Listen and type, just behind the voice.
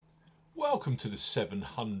Welcome to the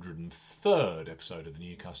 703rd episode of the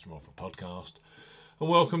New Customer Offer podcast, and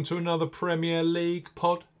welcome to another Premier League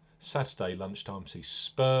pod. Saturday lunchtime sees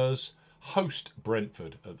Spurs host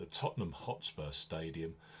Brentford at the Tottenham Hotspur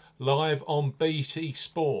Stadium. Live on BT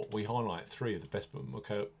Sport, we highlight three of the best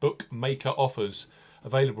bookmaker offers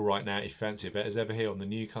available right now if you fancy a bet. As ever here on the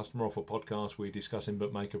New Customer Offer podcast, we're discussing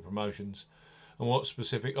bookmaker promotions and what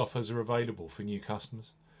specific offers are available for new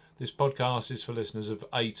customers. This podcast is for listeners of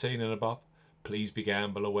 18 and above. Please be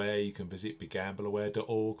gamble aware. You can visit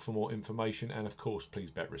begambleaware.org for more information, and of course,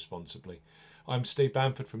 please bet responsibly. I'm Steve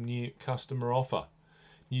Bamford from New Customer Offer,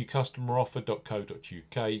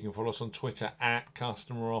 newcustomeroffer.co.uk. You can follow us on Twitter at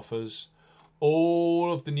Customer Offers.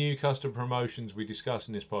 All of the new customer promotions we discuss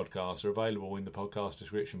in this podcast are available in the podcast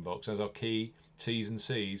description box as our key T's and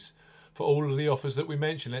C's for all of the offers that we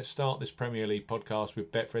mentioned. Let's start this Premier League podcast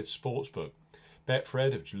with Betfred Sportsbook.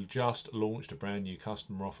 Betfred have just launched a brand new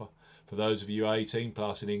customer offer for those of you 18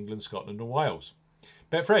 plus in England, Scotland and Wales.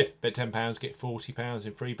 Betfred, bet £10, get £40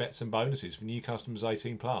 in free bets and bonuses for new customers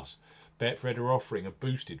 18 plus. Betfred are offering a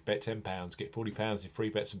boosted bet £10, get £40 in free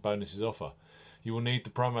bets and bonuses offer. You will need the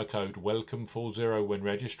promo code WELCOME40 when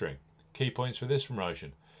registering. Key points for this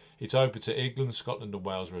promotion. It's open to England, Scotland and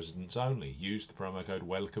Wales residents only. Use the promo code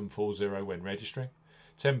WELCOME40 when registering.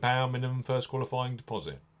 £10 minimum first qualifying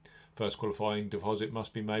deposit. First qualifying deposit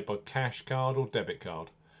must be made by cash card or debit card.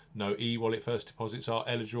 No e-wallet first deposits are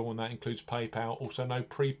eligible, and that includes PayPal. Also no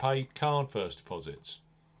prepaid card first deposits.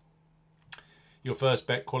 Your first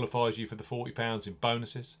bet qualifies you for the £40 in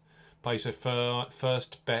bonuses. Place a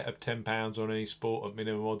first bet of £10 on any sport at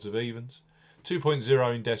minimum odds of evens.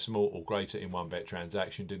 2.0 in decimal or greater in one bet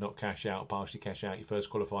transaction. Do not cash out or partially cash out your first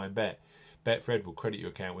qualifying bet. Betfred will credit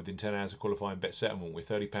your account within 10 hours of qualifying bet settlement with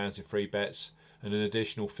 £30 in free bets and an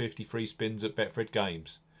additional 50 free spins at Betfred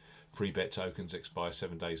games. Free bet tokens expire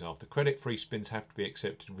 7 days after credit. Free spins have to be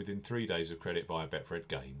accepted within 3 days of credit via Betfred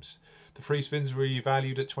games. The free spins were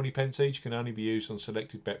valued at 20p each, can only be used on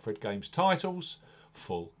selected Betfred games titles.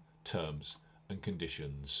 Full terms and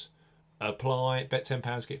conditions apply. Bet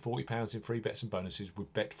 £10, get £40 in free bets and bonuses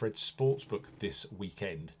with Betfred Sportsbook this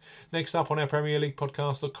weekend. Next up on our Premier League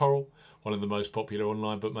podcast, the Coral, one of the most popular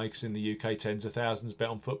online bookmakers in the UK. Tens of thousands bet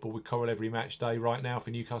on football with Coral every match day right now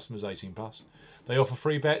for new customers 18 plus. They offer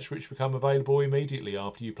free bets which become available immediately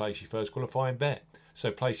after you place your first qualifying bet.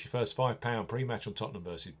 So place your first £5 pre-match on Tottenham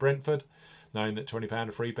versus Brentford, knowing that £20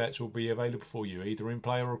 of free bets will be available for you either in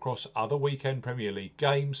play or across other weekend Premier League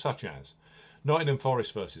games such as Nottingham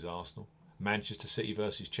Forest versus Arsenal, Manchester City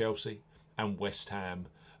versus Chelsea, and West Ham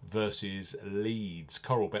versus Leeds.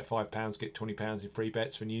 Coral, bet £5, get £20 in free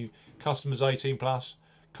bets for new customers 18 plus.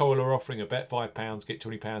 Coral are offering a bet £5, get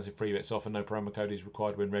 £20 in free bets offer. No promo code is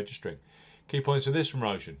required when registering. Key points for this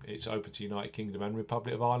promotion. It's open to United Kingdom and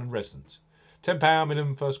Republic of Ireland residents. £10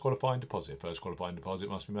 minimum first qualifying deposit. First qualifying deposit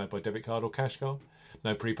must be made by debit card or cash card.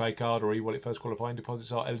 No prepaid card or e-wallet first qualifying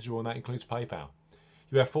deposits are eligible, and that includes PayPal.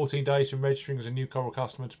 You have 14 days from registering as a new Coral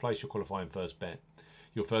customer to place your qualifying first bet.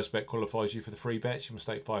 Your first bet qualifies you for the free bets. You must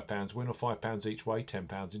stake £5 win or £5 each way,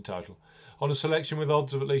 £10 in total. On a selection with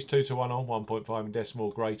odds of at least 2 to 1 on, 1.5 in decimal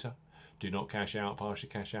or greater. Do not cash out, partially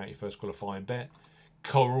cash out your first qualifying bet.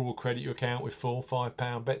 Coral will credit your account with full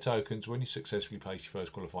 £5 bet tokens when you successfully place your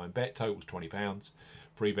first qualifying bet. Totals £20.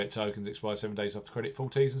 Free bet tokens expire 7 days after credit. Full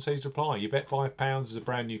T's and C's apply. You bet £5 as a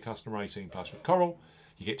brand new customer 18 plus with Coral.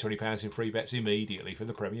 You get £20 in free bets immediately for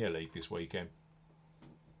the Premier League this weekend.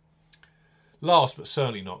 Last but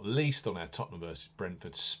certainly not least on our Tottenham versus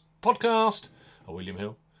Brentford podcast are William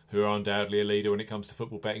Hill, who are undoubtedly a leader when it comes to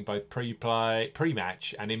football betting, both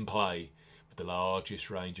pre-match and in play, with the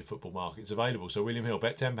largest range of football markets available. So William Hill,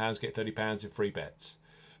 bet £10, get £30 in free bets.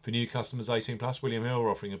 For new customers 18 plus, William Hill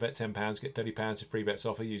are offering a bet £10, get £30 in free bets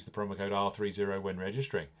offer. Use the promo code R30 when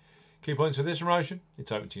registering. Key points for this promotion.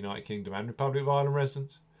 It's open to United Kingdom and Republic of Ireland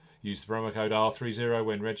residents. Use the promo code R30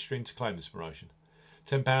 when registering to claim this promotion.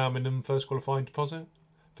 £10 minimum first qualifying deposit.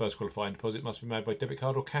 First qualifying deposit must be made by debit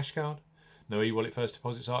card or cash card. No e-wallet first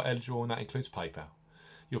deposits are eligible, and that includes PayPal.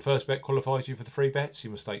 Your first bet qualifies you for the free bets. You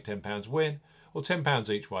must stake £10 win or £10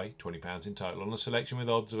 each way, £20 in total. On a selection with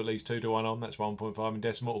odds of at least 2 to 1 on, that's 1.5 in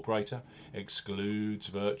decimal or greater. Excludes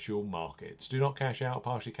virtual markets. Do not cash out or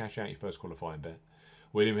partially cash out your first qualifying bet.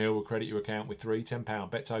 William Hill will credit your account with three £10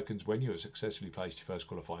 bet tokens when you have successfully placed your first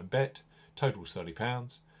qualifying bet. Totals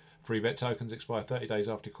 £30. Free bet tokens expire 30 days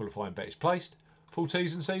after your qualifying bet is placed. Full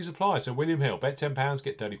T's and C's apply. So William Hill, bet £10,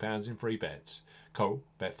 get £30 in free bets. Coral,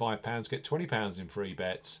 bet £5, get £20 in free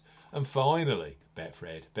bets. And finally,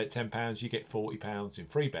 Betfred, bet £10, you get £40 in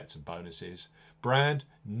free bets and bonuses. Brand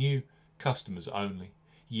new customers only.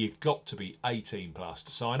 You've got to be 18 plus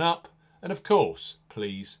to sign up. And of course,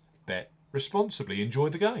 please bet responsibly. Enjoy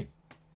the game.